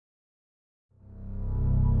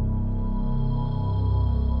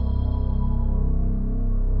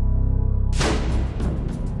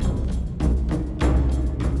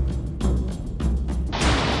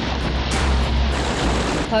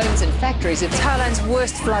factories of Thailand's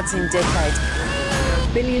worst floods in decades.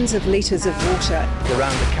 Billions of litres of water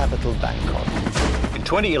around the capital, Bangkok. In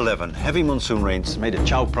 2011, heavy monsoon rains made the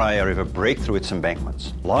Chao Phraya River break through its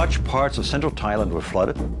embankments. Large parts of central Thailand were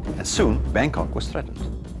flooded, and soon Bangkok was threatened.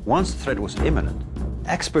 Once the threat was imminent,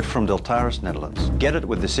 experts from Deltares, Netherlands, gathered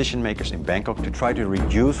with decision makers in Bangkok to try to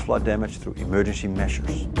reduce flood damage through emergency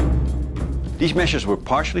measures. These measures were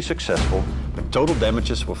partially successful, but total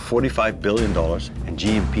damages were $45 billion and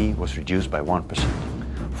GNP was reduced by 1%.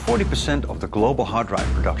 40% of the global hard drive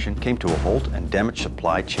production came to a halt and damaged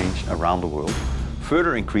supply chains around the world,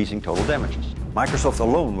 further increasing total damages. Microsoft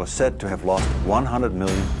alone was said to have lost 100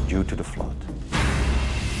 million due to the flood.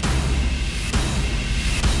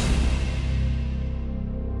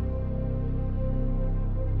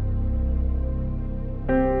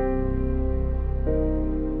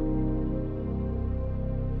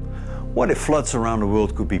 What if floods around the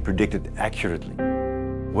world could be predicted accurately,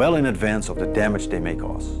 well in advance of the damage they may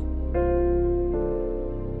cause?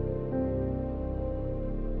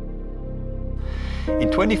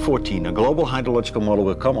 In 2014, a global hydrological model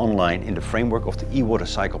will come online in the framework of the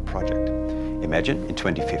eWaterCycle project. Imagine, in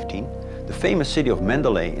 2015, the famous city of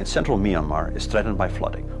Mandalay in central Myanmar is threatened by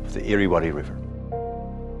flooding of the Irrawaddy River.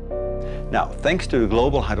 Now, thanks to the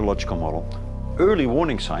global hydrological model, early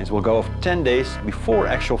warning signs will go off 10 days before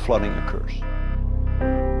actual flooding occurs.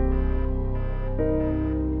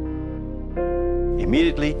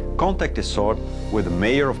 Immediately, contact is sought with the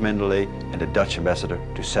mayor of Mandalay and the Dutch ambassador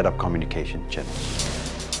to set up communication channels.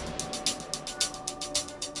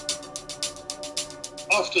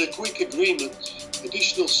 After a quick agreement,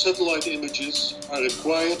 additional satellite images are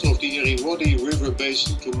required of the Irrawaddy River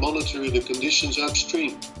basin to monitor the conditions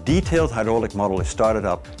upstream. Detailed hydraulic model is started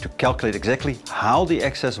up to calculate exactly how the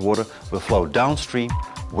excess water will flow downstream,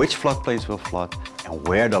 which floodplains will flood, and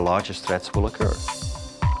where the largest threats will occur.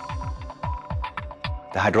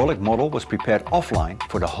 The hydraulic model was prepared offline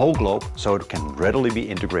for the whole globe so it can readily be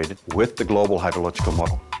integrated with the global hydrological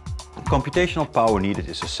model. The computational power needed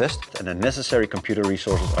is assessed and the necessary computer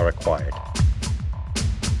resources are acquired.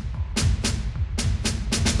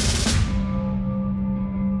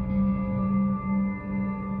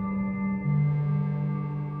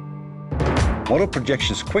 Model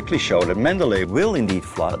projections quickly show that Mandalay will indeed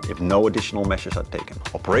flood if no additional measures are taken.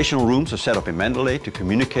 Operational rooms are set up in Mandalay to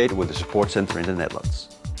communicate with the support center in the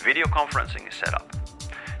Netherlands. Video conferencing is set up.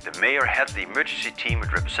 The mayor heads the emergency team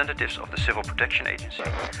with representatives of the Civil Protection Agency,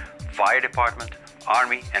 Fire Department,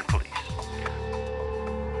 Army and Police.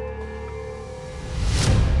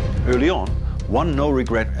 Early on, one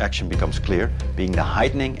no-regret action becomes clear, being the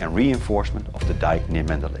heightening and reinforcement of the dike near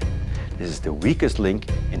Mandalay. This is the weakest link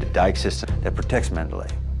in the dike system that protects Mandalay.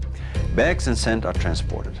 Bags and sand are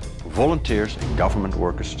transported. Volunteers and government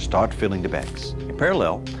workers start filling the bags. In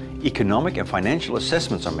parallel, economic and financial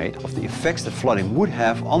assessments are made of the effects that flooding would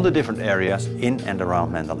have on the different areas in and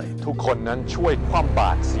around Mandalay.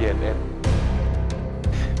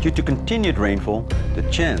 Due to continued rainfall, the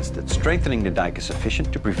chance that strengthening the dike is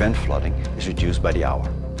sufficient to prevent flooding is reduced by the hour.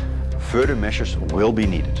 Further measures will be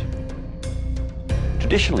needed.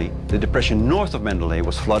 Traditionally, the depression north of Mandalay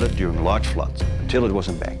was flooded during large floods until it was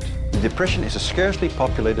embanked. The depression is a scarcely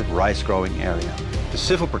populated rice-growing area. The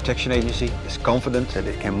Civil Protection Agency is confident that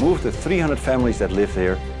it can move the 300 families that live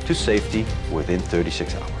there to safety within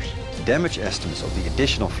 36 hours. Damage estimates of the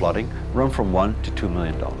additional flooding run from $1 to $2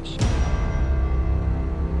 million.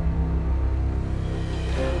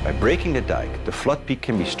 By breaking the dike, the flood peak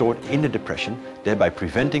can be stored in the depression, thereby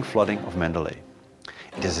preventing flooding of Mandalay.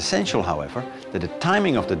 It is essential, however, that the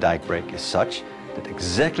timing of the dike break is such that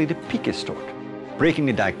exactly the peak is stored. Breaking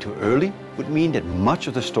the dike too early would mean that much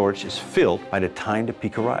of the storage is filled by the time the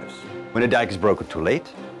peak arrives. When the dike is broken too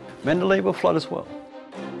late, Mandalay will flood as well.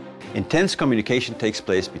 Intense communication takes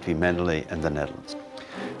place between Mandalay and the Netherlands.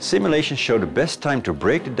 Simulations show the best time to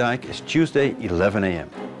break the dike is Tuesday, 11 a.m.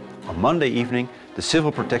 On Monday evening, the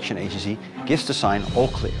Civil Protection Agency gives the sign all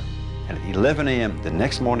clear. And at 11 a.m. the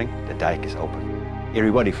next morning, the dike is open.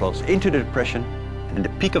 Irrawaddy flows into the depression and the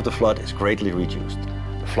peak of the flood is greatly reduced.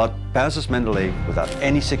 The flood passes Mandalay without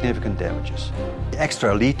any significant damages. The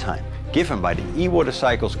extra lead time given by the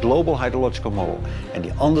eWaterCycle's global hydrological model and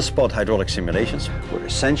the on-the-spot hydraulic simulations were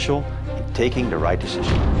essential in taking the right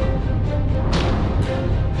decision.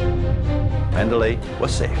 Mandalay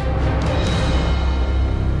was safe.